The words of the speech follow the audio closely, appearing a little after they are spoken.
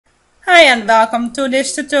Hi and welcome to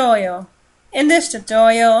this tutorial. In this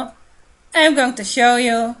tutorial I'm going to show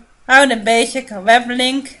you how the basic web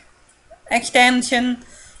link extension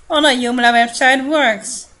on a Joomla website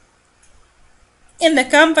works. In the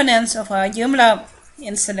components of our Joomla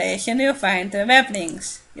installation you'll find the web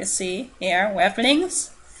links. You see here web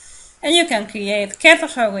links, and you can create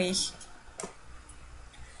categories.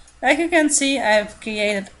 Like you can see, I've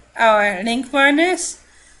created our link partners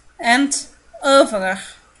and overig,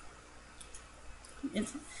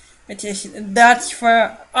 which is Dutch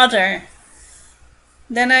for other.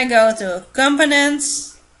 Then I go to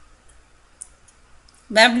components,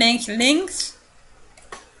 web links,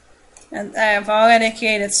 and I have already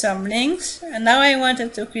created some links, and now I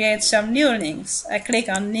wanted to create some new links. I click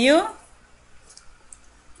on new,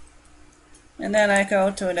 and then I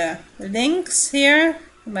go to the links here,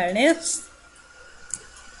 my list.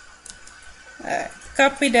 I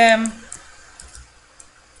copy them.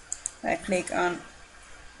 I click on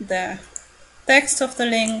the text of the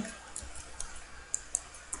link.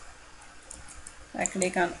 I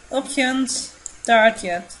click on options,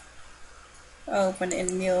 target, open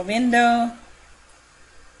in new window.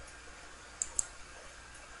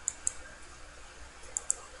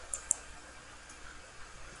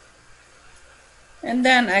 And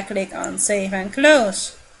then I click on save and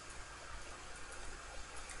close.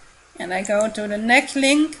 And I go to the next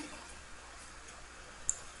link.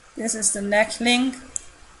 This is the next link.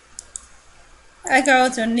 I go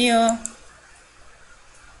to new.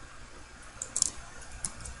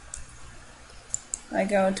 I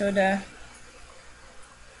go to the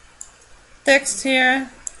text here.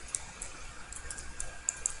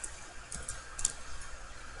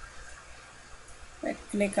 I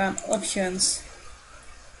click on options,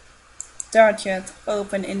 target,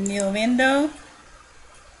 open in new window.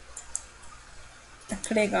 I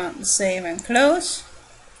click on save and close.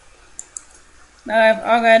 Now I've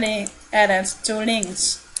already added 2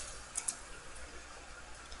 links.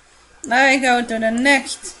 Now I go to the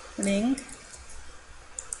next link.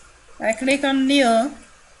 I click on new.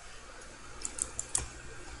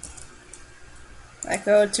 I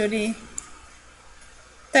go to the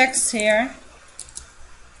text here.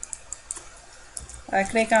 I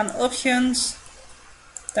click on options,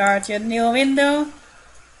 target new window.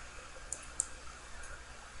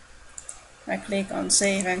 I click on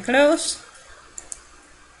save and close.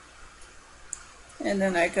 And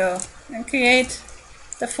then I go and create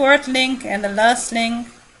the 4th link and the last link.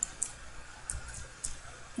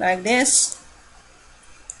 Like this.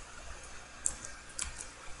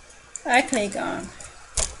 I click on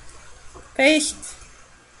paste.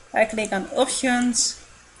 I click on options,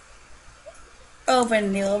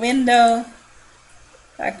 open new window.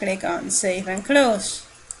 I click on save and close.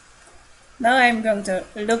 Now I'm going to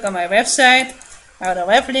look on my website, how the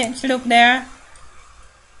web links look there.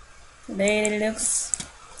 There it looks.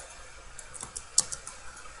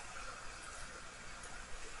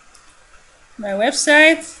 My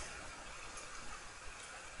website.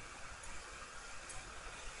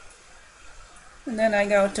 And then I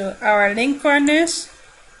go to our link partners.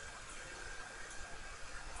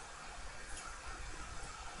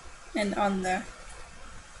 And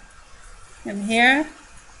here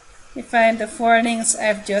you find the 4 links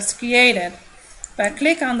I've just created. If I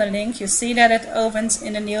click on the link, you see that it opens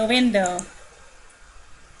in a new window.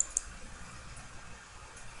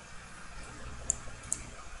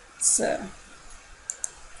 So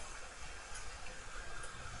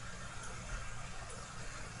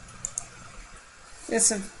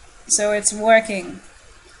it's working.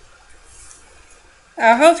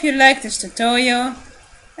 I hope you liked this tutorial,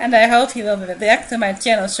 and I hope you will be back to my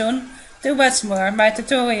channel soon to watch more of my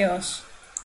tutorials.